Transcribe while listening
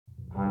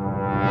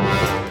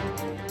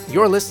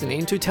You're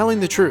listening to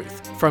Telling the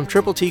Truth from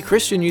Triple T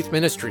Christian Youth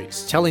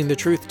Ministries, telling the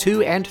truth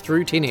to and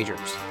through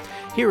teenagers.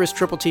 Here is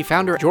Triple T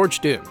founder George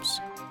Dooms.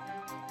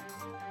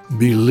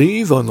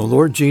 Believe on the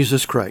Lord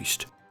Jesus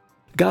Christ.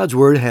 God's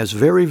Word has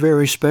very,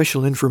 very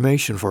special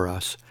information for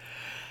us,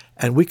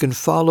 and we can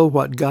follow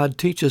what God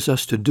teaches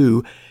us to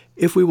do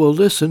if we will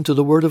listen to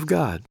the Word of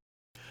God.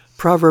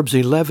 Proverbs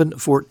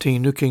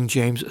 11:14, New King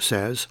James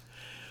says,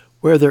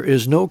 "Where there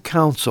is no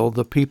counsel,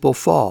 the people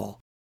fall.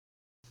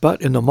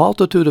 But in the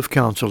multitude of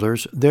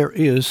counselors, there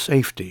is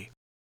safety."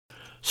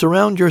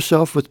 Surround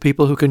yourself with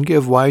people who can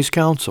give wise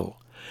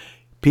counsel.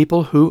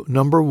 People who,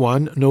 number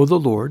one, know the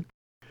Lord,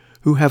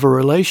 who have a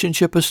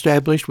relationship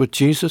established with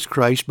Jesus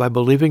Christ by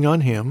believing on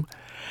Him,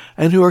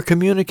 and who are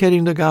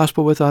communicating the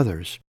gospel with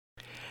others.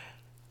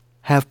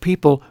 Have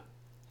people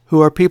who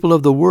are people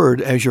of the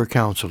Word as your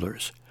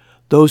counselors,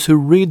 those who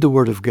read the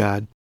Word of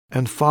God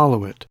and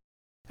follow it,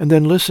 and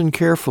then listen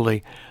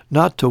carefully,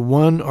 not to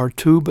one or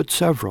two, but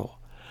several.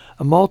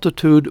 A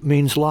multitude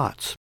means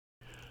lots.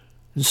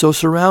 And so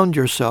surround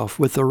yourself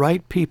with the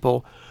right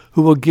people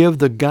who will give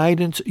the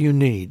guidance you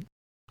need.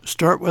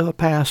 Start with a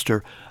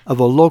pastor of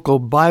a local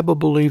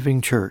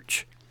Bible-believing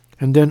church,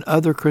 and then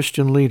other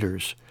Christian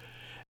leaders,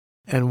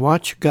 and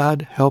watch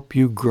God help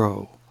you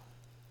grow.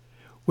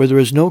 Where there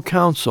is no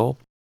counsel,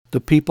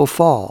 the people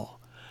fall,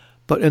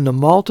 but in the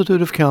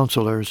multitude of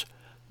counselors,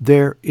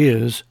 there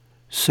is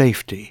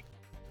safety.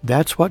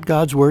 That's what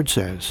God's Word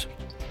says.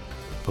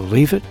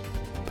 Believe it,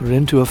 put it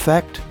into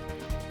effect,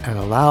 and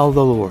allow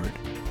the Lord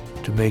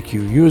to make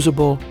you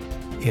usable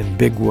in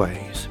big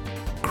ways.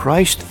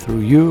 Christ through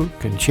you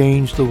can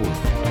change the world.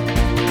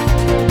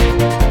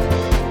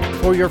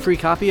 For your free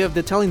copy of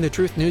the Telling the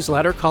Truth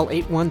newsletter, call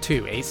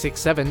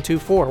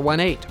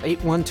 812-867-2418,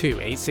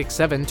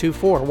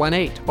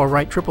 812-867-2418, or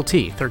write Triple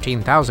T,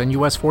 13,000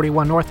 U.S.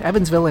 41 North,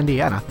 Evansville,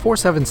 Indiana,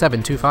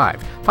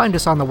 47725. Find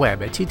us on the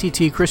web at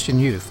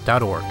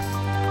tttchristianyouth.org.